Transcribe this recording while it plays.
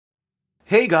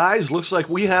Hey guys, looks like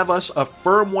we have us a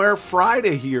Firmware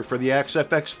Friday here for the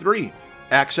AXFX3.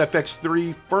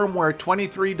 AXFX3 Firmware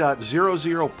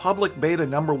 23.00 Public Beta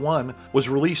number 1 was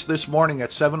released this morning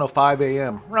at 7:05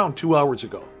 a.m., around 2 hours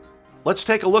ago. Let's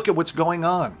take a look at what's going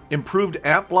on. Improved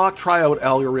amp block tryout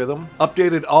algorithm,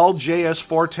 updated all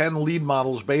JS410 lead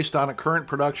models based on a current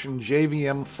production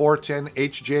JVM 410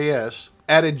 HJS,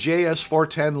 added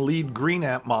JS410 lead green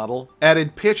amp model,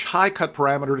 added pitch high cut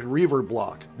parameter to reverb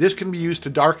block. This can be used to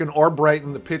darken or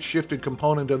brighten the pitch shifted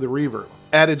component of the reverb.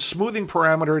 Added smoothing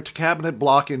parameter to cabinet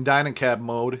block in Dynacab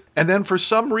mode. And then for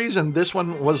some reason this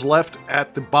one was left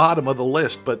at the bottom of the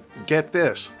list, but get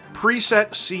this.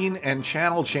 Preset scene and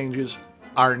channel changes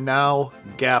are now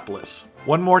gapless.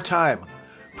 One more time.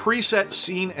 Preset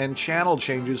scene and channel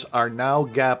changes are now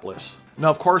gapless.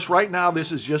 Now of course right now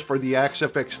this is just for the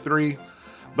AXFX3.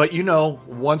 But you know,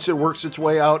 once it works its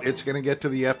way out, it's going to get to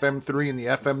the FM3 and the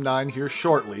FM9 here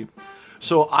shortly.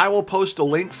 So I will post a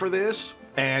link for this,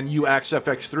 and you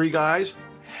AXFX3 guys,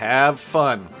 have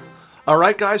fun. All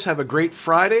right, guys, have a great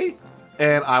Friday,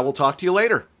 and I will talk to you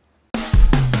later.